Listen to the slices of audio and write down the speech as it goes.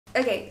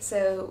Okay,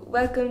 so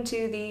welcome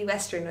to the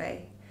Western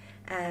Way.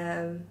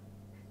 The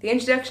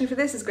introduction for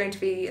this is going to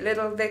be a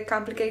little bit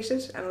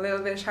complicated and a little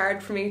bit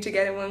hard for me to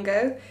get in one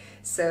go,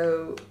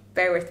 so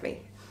bear with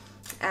me.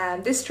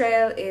 This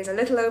trail is a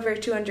little over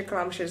 200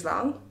 kilometres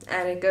long,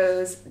 and it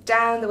goes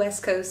down the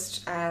west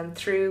coast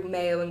through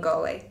Mayo and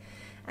Galway,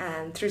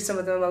 and through some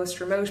of the most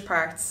remote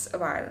parts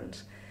of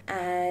Ireland.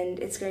 And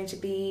it's going to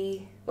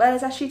be, well,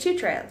 it's actually two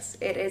trails.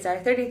 It is our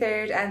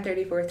 33rd and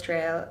 34th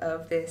trail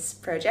of this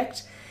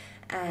project.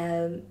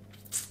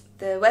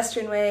 The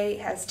Western Way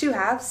has two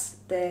halves,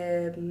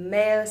 the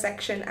Mayo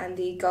section and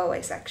the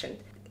Galway section.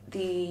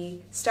 The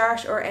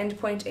start or end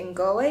point in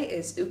Galway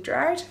is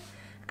Uachtarard,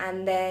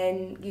 and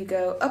then you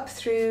go up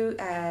through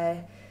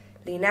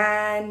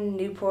Leenane,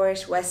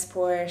 Newport,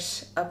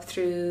 Westport, up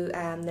through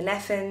the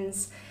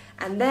Neffins,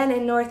 and then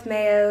in North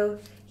Mayo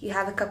you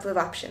have a couple of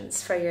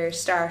options for your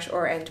start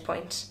or end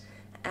point.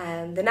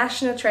 The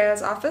National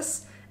Trails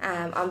Office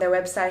on their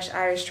website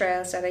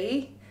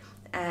irishtrails.ie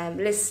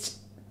list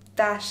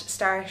that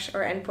start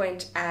or end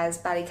point as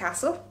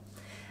Ballycastle,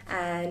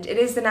 and it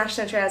is the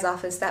National Trails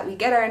Office that we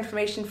get our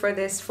information for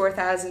this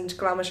 4,000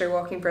 kilometre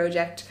walking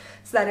project,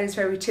 so that is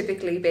where we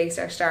typically base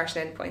our start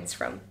and end points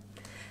from.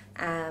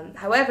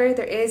 However,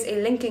 there is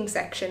a linking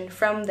section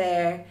from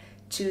there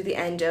to the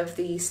end of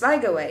the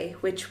Sligo Way,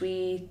 which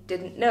we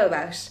didn't know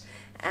about.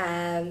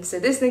 So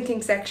this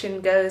linking section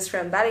goes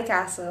from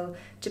Ballycastle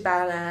to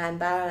Ballina and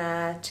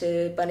Ballina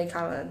to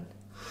Bunnycollen.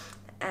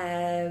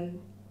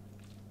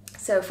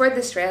 So for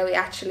this trail we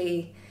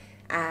actually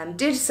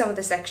did some of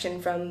the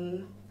section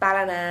from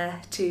Ballina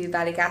to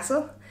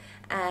Ballycastle.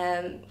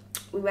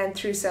 We went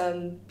through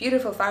some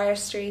beautiful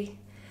forestry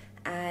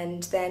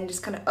and then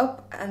just kind of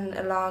up and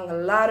along a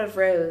lot of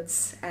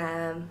roads,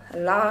 and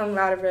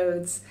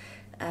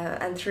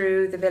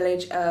through the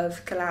village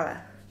of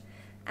Killala.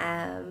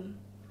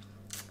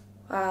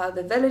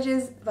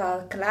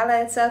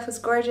 Killala itself was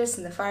gorgeous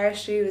and the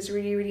forestry was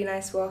really, really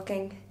nice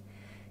walking.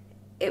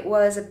 It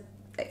was like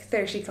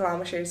 30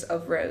 kilometres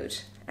of road,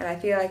 and I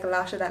feel like a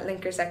lot of that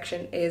linker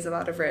section is a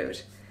lot of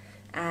road.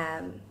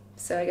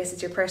 So I guess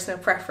it's your personal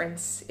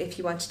preference if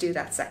you want to do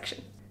that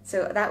section.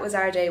 So that was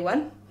our day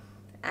one,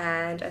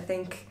 and I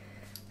think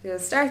we'll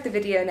start the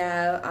video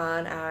now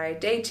on our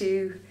day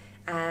two,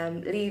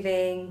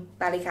 leaving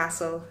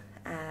Ballycastle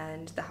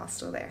and the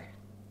hostel there.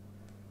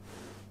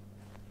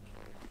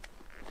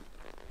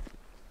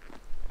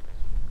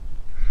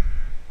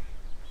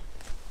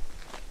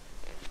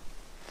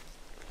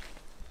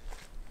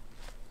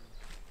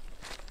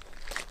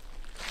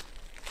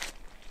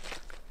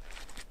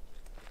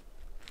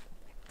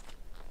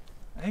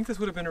 I think this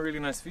would have been a really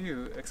nice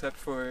view, except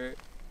for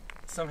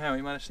somehow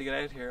we managed to get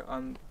out here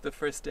on the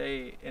first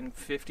day in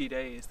 50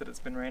 days that it's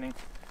been raining.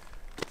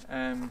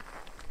 Yeah,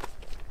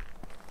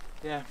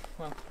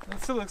 well,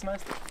 it still looks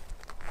nice though.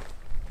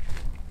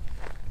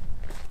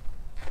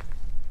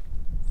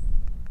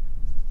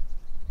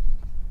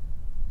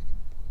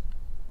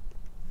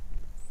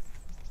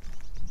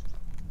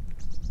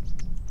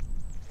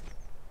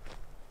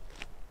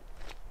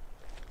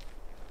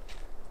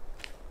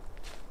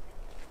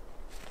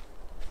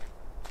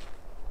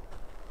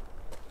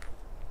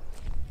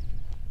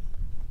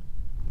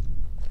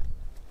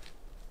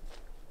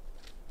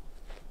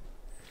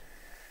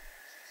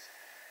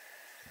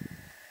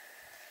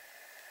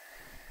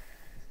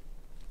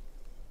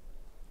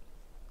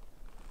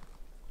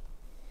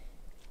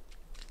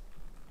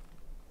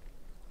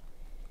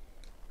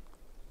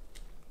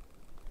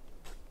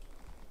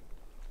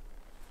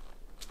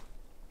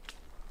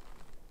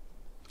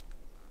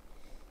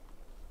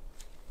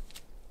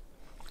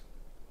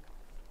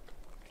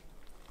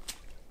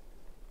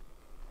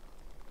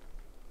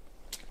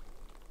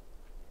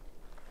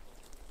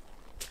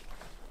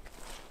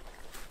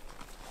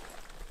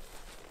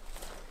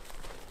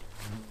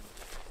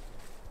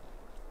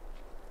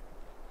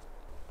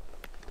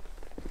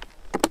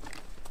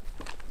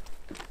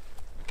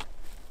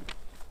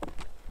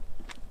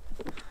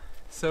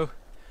 So,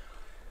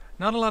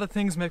 not a lot of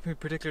things make me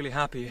particularly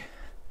happy,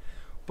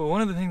 but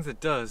one of the things it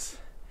does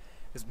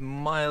is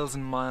miles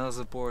and miles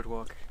of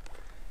boardwalk.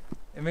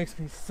 It makes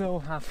me so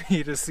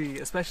happy to see,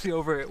 especially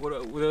over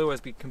what would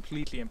otherwise be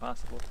completely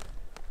impossible.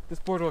 This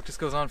boardwalk just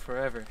goes on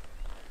forever.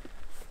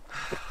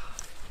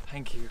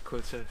 Thank you,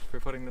 Quilcha, for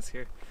putting this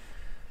here.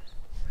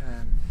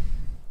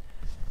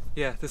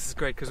 Yeah, this is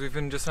great because we've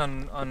been just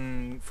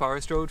on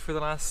Forest Road for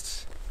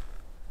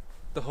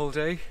the whole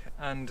day,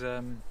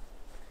 and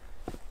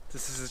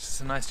this is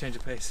just a nice change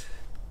of pace.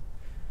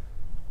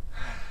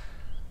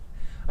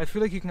 I feel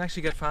like you can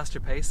actually get faster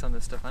pace on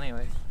this stuff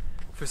anyway.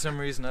 For some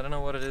reason, I don't know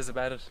what it is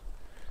about it,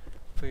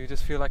 but you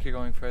just feel like you're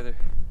going further.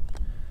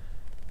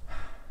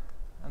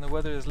 And the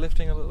weather is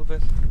lifting a little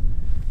bit.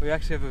 We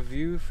actually have a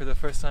view for the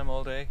first time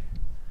all day.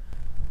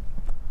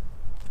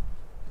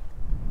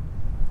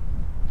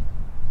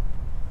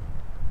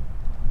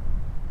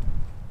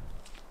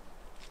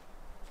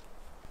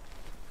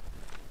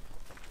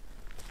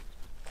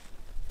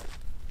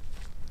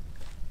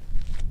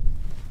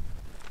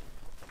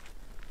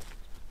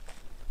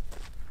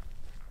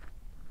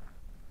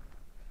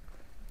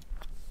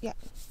 Yeah.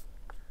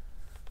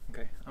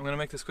 Okay, I'm going to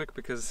make this quick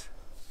because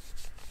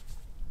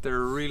there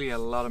are really a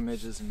lot of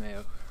midges in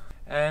Mayo.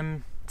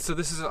 So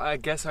this is, I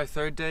guess, our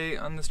third day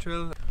on this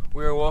trail.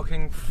 We're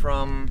walking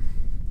from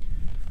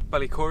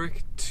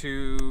Ballycorrick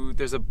to,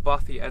 there's a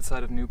bothy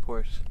outside of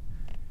Newport,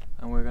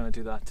 and we're going to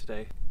do that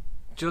today.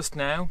 Just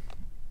now,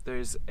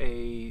 there's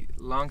a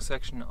long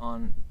section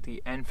on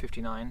the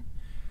N59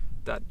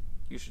 that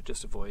you should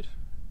just avoid.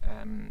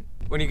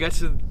 When you get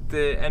to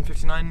the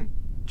N59,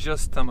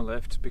 just thumb a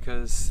left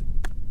because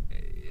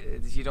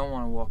you don't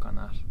want to walk on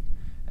that.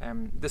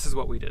 This is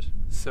what we did.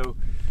 So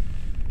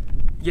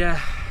yeah,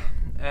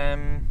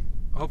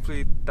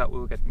 hopefully that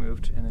will get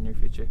moved in the near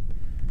future.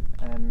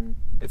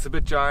 It's a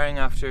bit jarring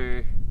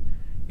after,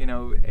 8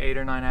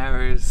 or 9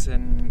 hours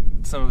in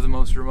some of the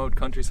most remote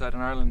countryside in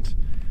Ireland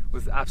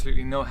with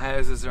absolutely no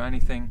houses or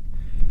anything,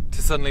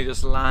 to suddenly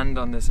just land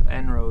on this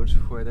N road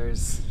where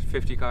there's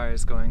 50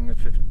 cars going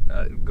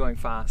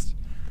fast.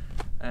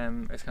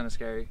 It's kind of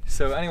scary.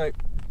 So anyway,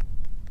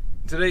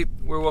 today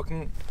we're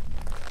walking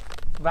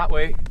that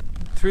way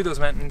through those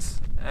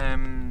mountains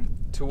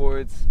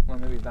towards, well,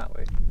 maybe that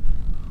way.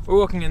 We're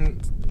walking in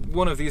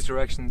one of these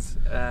directions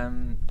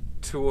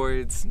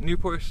towards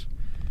Newport,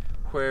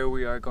 where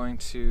we are going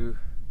to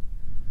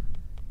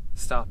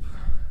stop,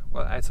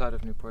 well, outside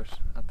of Newport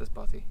at this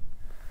bothy.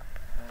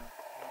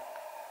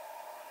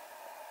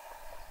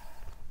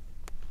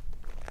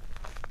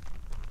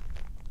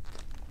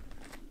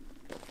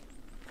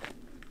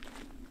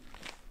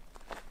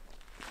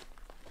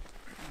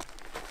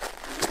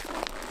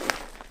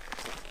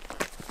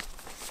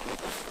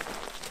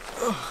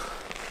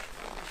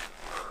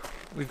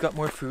 We've got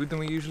more food than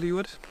we usually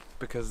would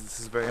because this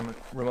is a very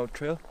remote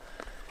trail,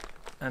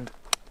 and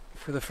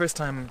for the first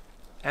time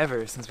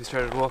ever since we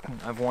started walking,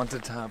 I've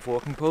wanted to have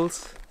walking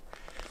poles.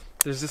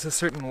 There's just a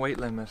certain weight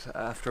limit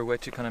after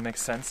which it kind of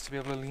makes sense to be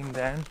able to lean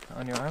down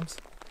on your arms,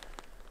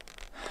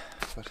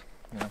 but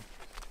yeah.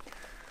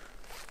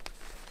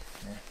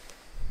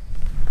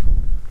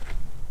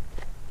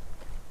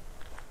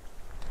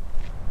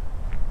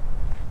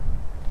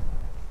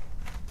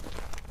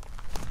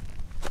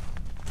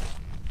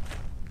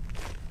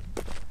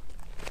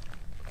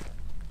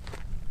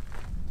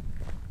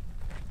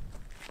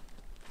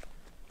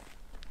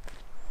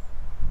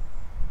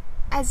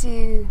 As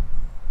you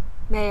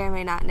may or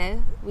may not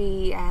know,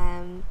 we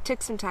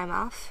took some time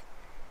off.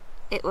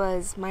 It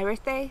was my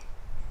birthday,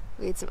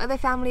 we had some other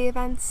family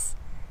events,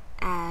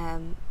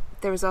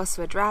 there was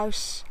also a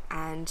drought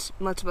and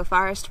multiple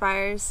forest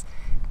fires,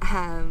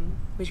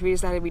 which we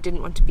decided we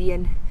didn't want to be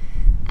in.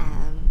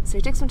 So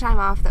we took some time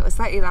off that was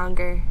slightly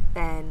longer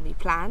than we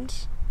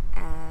planned,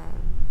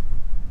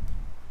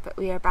 but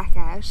we are back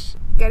out,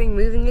 getting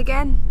moving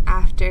again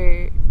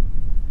after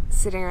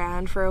sitting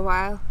around for a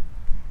while.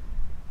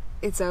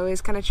 It's always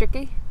kind of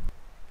tricky.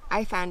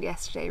 I found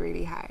yesterday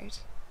really hard.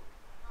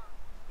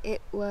 It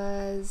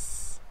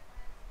was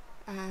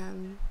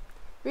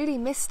really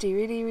misty,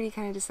 really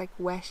kind of just like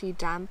wetty,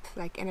 damp,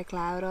 like in a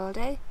cloud all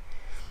day.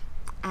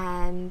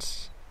 And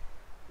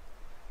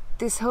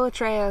this whole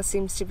trail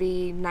seems to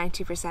be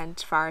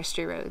 90%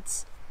 forestry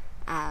roads,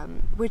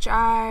 which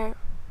are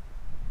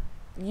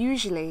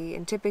usually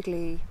and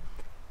typically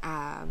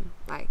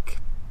like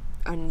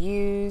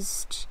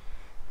unused,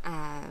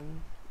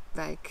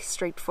 like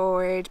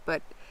straightforward,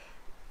 but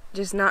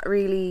just not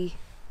really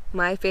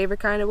my favourite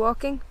kind of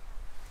walking.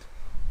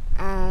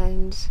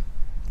 And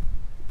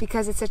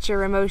because it's such a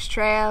remote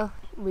trail,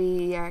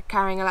 we are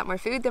carrying a lot more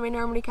food than we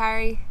normally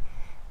carry,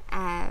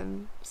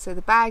 so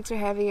the bags are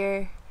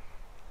heavier.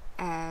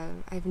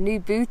 I have new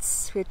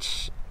boots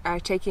which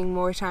are taking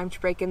more time to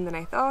break in than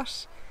I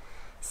thought,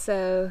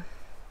 so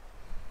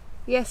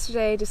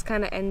yesterday just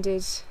kind of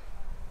ended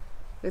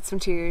with some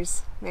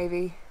tears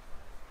maybe,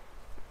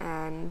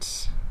 and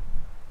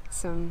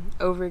some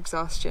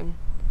overexhaustion,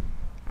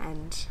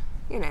 and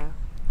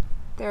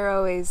there are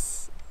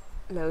always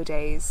low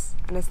days,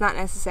 and it's not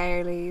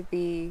necessarily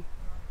the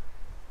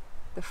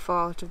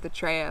fault of the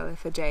trail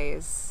if a day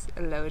is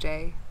a low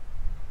day.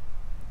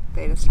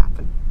 They just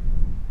happen.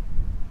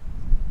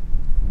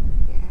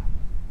 Yeah.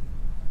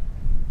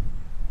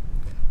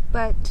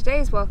 But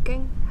today's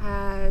walking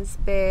has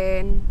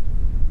been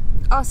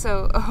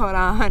also all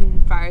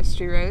on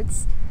forestry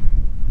roads.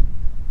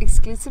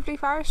 Exclusively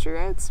forestry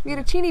roads. We had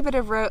a teeny bit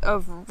of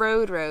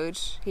road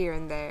here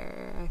and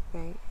there, I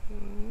think.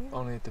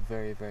 Only at the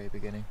very, very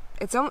beginning.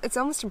 It's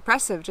almost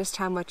impressive just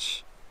how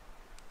much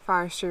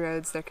forestry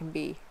roads there can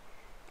be.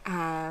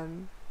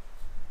 And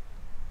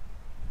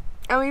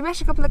we met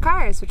a couple of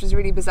cars, which was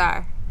really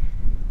bizarre.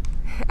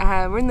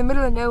 We're in the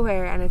middle of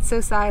nowhere and it's so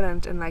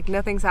silent and like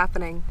nothing's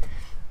happening.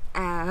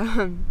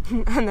 And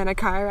then a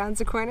car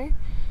rounds a corner.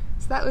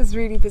 So that was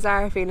really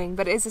bizarre feeling,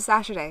 but it is a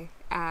Saturday.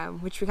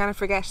 Which we kind of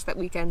forget that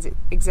weekends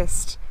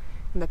exist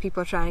and that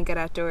people try and get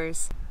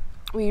outdoors.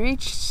 We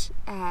reached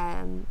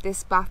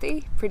this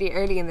bothy pretty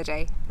early in the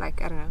day,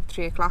 like, I don't know,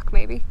 3 o'clock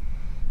maybe,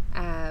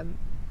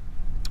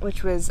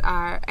 which was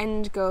our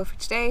end goal for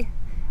today,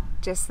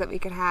 just so that we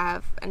could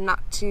have a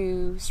not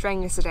too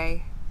strenuous a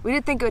day We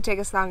did think it would take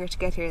us longer to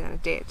get here than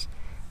it did,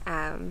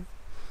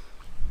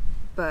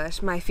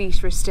 but my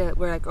feet were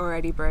like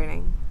already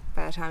burning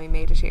by the time we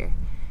made it here,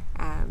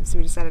 so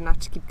we decided not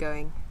to keep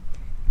going.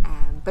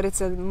 But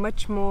it's a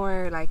much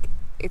more like,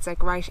 it's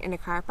like right in a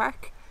car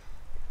park.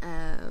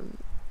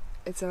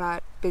 It's a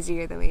lot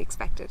busier than we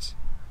expected,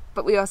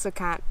 but we also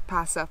can't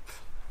pass up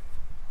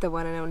the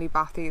one and only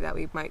bothy that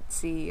we might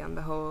see on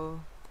the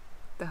whole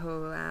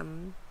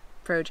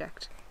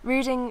project.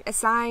 Reading a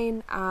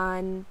sign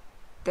on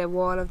the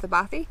wall of the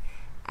bothy,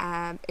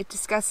 it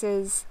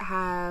discusses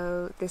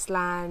how this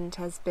land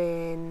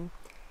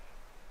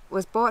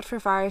was bought for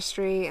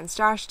forestry and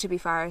started to be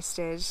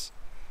forested,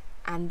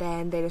 and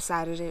then they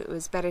decided it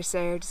was better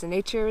served as a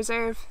nature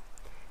reserve,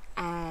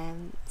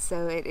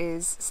 so it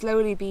is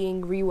slowly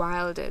being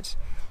rewilded,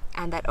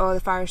 and that all the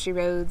forestry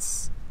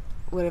roads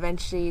will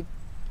eventually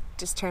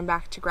just turn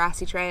back to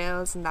grassy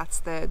trails, and that's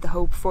the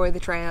hope for the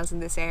trails in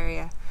this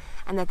area,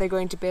 and that they're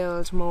going to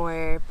build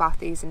more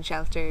bothies and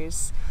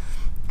shelters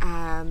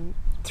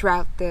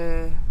throughout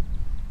the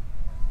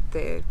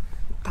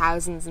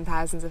thousands and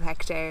thousands of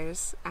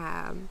hectares,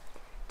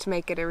 to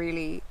make it a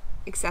really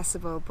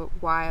accessible but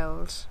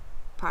wild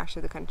part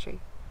of the country,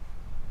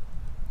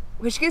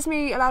 which gives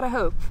me a lot of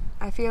hope.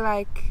 I feel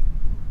like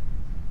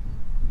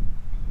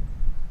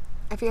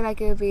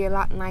it'll be a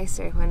lot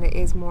nicer when it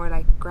is more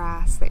like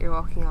grass that you're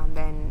walking on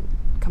than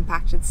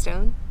compacted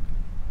stone,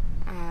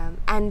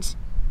 and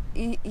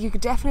you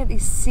could definitely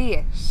see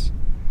it.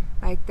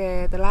 Like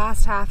the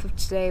last half of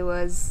today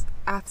was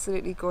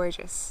absolutely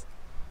gorgeous,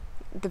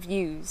 the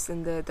views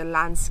and the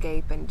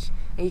landscape, and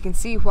you can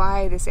see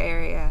why this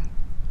area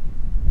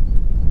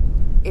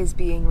is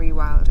being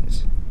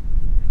rewilded.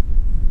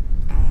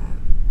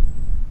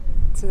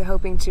 So they're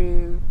hoping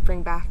to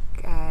bring back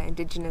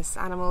indigenous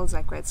animals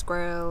like red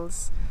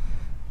squirrels,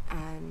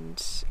 and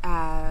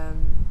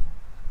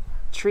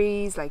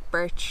trees like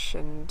birch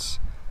and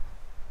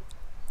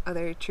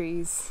other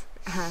trees.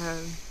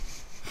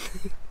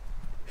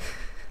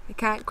 I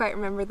can't quite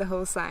remember the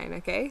whole sign,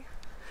 okay?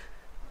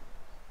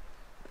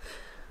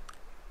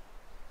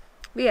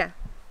 But yeah,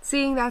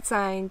 seeing that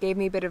sign gave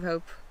me a bit of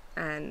hope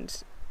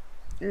and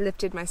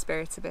lifted my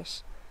spirits a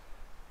bit.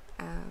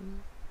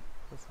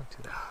 That's not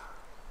too bad.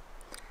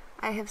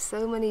 I have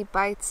so many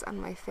bites on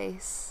my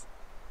face.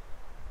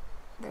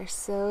 They're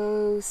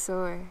so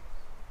sore.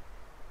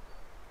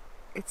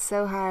 It's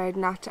so hard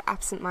not to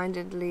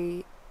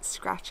absent-mindedly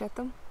scratch at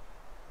them.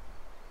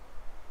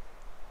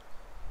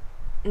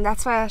 And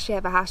that's why I actually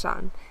have a hat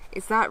on.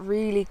 It's not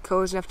really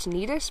cold enough to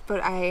need it,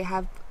 but I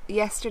have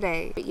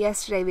yesterday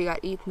we got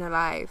eaten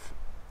alive,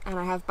 and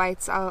I have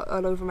bites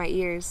all over my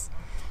ears,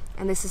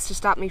 and this is to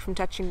stop me from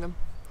touching them,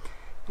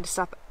 and to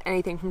stop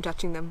anything from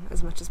touching them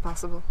as much as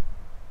possible.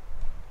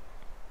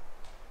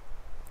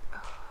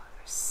 Oh,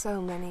 there's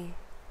so many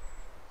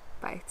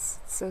bites.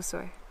 It's so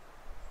sore.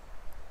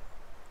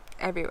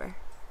 Everywhere.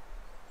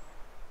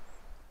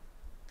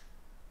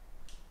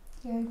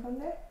 You having fun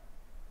there?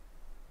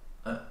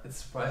 It's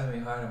surprisingly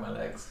hard on my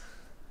legs.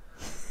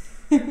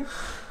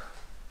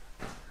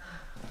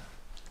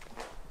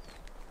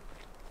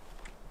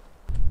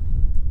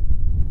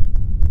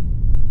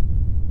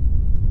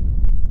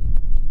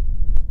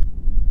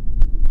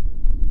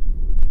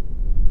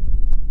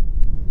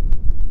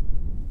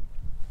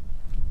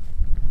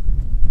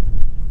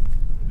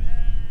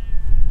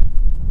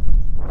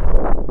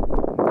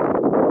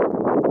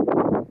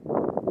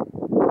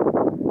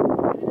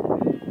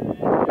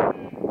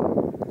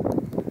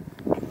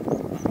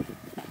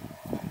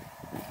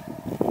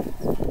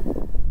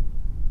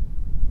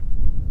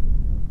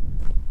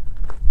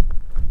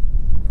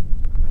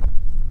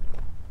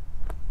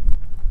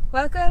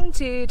 Welcome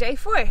to day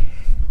 4.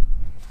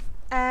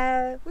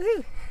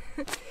 Woohoo!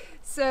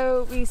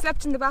 So we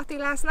slept in the bothy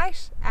last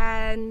night,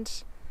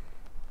 and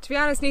to be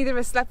honest, neither of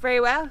us slept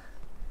very well.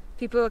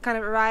 People kind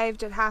of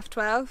arrived at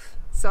 12:30,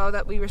 saw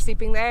that we were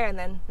sleeping there, and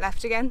then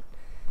left again.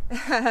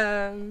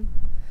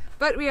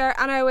 But we are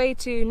on our way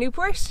to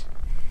Newport,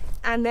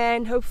 and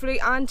then hopefully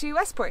on to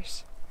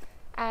Westport.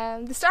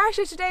 The start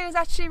of today was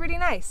actually really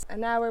nice, and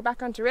now we're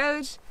back onto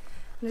road.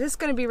 And it's just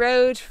going to be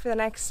road for the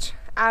next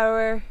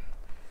hour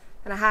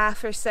and a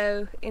half or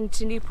so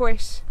into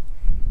Newport,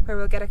 where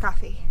we'll get a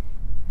coffee.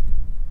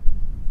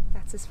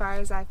 That's as far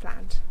as I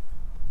planned.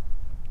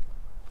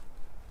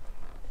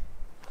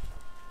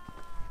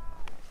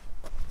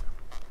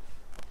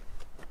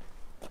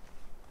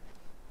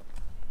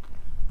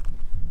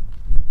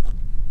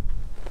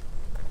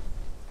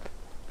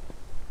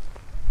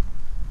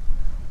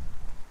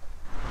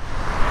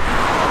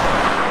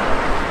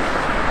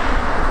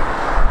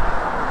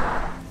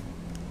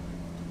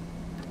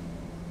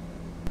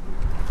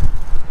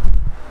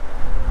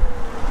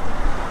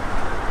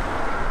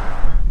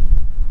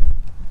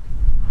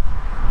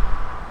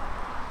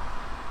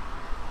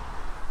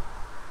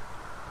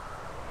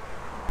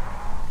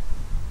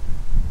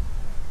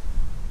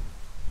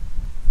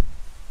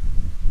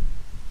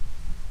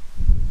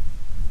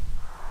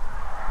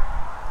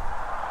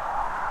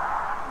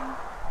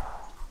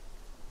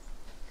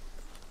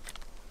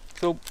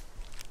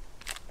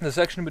 The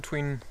section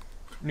between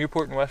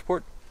Newport and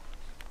Westport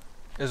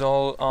is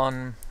all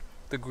on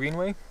the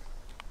Greenway,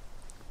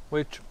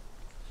 which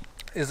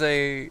is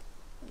a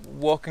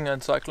walking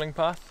and cycling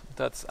path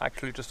that's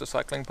actually just a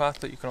cycling path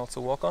that you can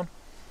also walk on.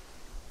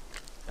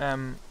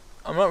 I'm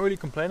not really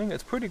complaining,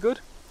 it's pretty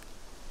good.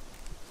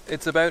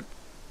 It's about,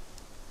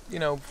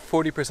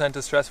 40%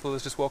 as stressful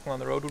as just walking on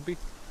the road would be.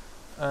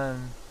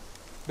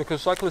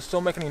 Because cyclists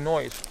don't make any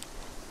noise.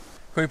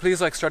 Can we please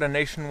start a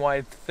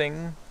nationwide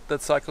thing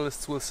that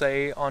cyclists will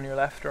say on your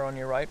left or on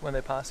your right when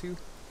they pass you?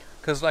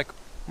 Because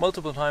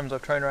multiple times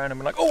I've turned around and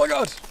been like, oh my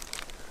god,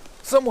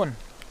 someone!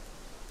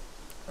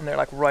 And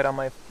they're right on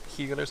my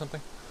heel or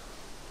something.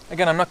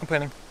 Again, I'm not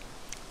complaining.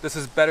 This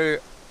is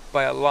better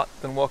by a lot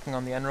than walking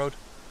on the N road.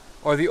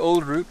 Or the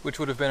old route, which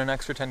would have been an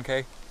extra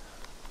 10k.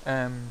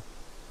 And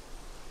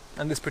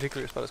this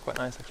particular spot is quite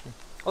nice actually.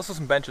 Also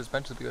some benches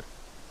would be good.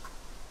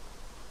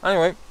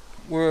 Anyway,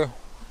 we're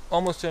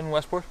almost in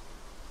Westport.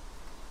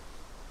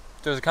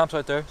 There's a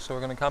campsite there, so we're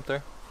going to camp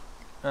there.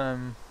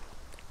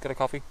 Get a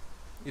coffee,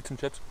 eat some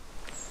chips.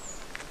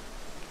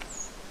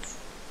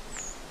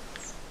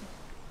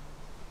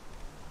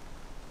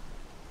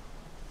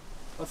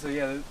 Also,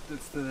 yeah,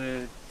 it's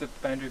the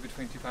boundary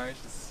between two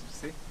parishes,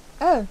 you see?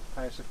 Oh.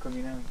 Parish of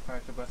Comina and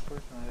Parish of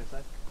Westport on either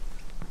side.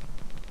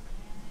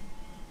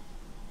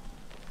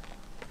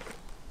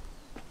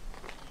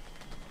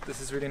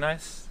 This is really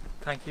nice.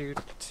 Thank you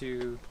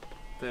to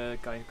the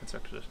guy who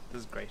constructed it. This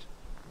is great.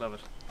 Love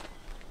it.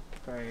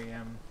 Very,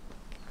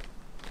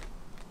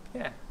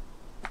 yeah.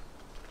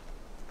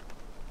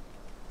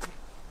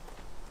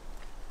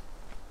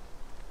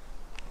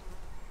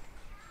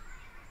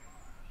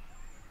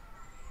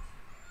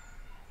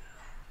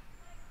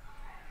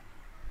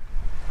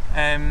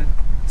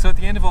 So at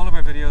the end of all of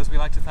our videos, we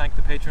like to thank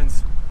the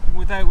patrons,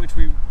 without which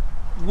we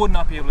would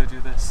not be able to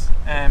do this.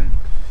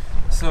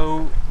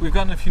 So we've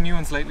gotten a few new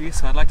ones lately,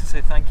 so I'd like to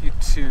say thank you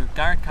to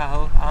Garrett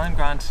Cahill, Alan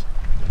Grant,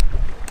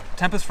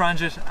 Tempest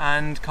Frangit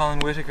and Colin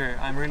Whitaker.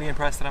 I'm really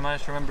impressed that I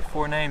managed to remember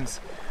 4 names.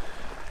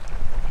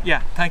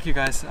 Yeah, thank you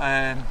guys.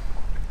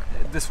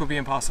 This would be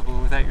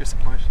impossible without your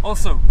support.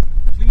 Also,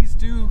 please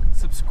do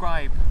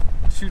subscribe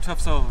to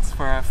Tough Souls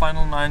for our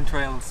final 9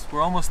 trails.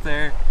 We're almost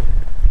there.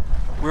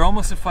 We're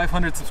almost at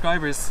 500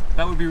 subscribers.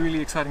 That would be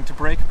really exciting to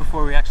break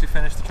before we actually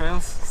finish the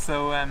trails.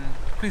 So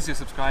please do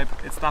subscribe.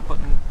 It's that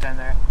button down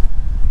there.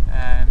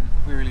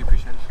 We really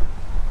appreciate it.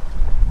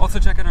 Also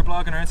check out our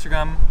blog and our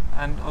Instagram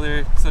and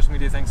other social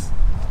media things.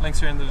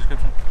 Links are in the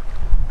description.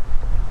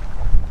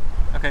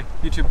 Okay,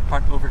 YouTube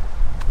part over.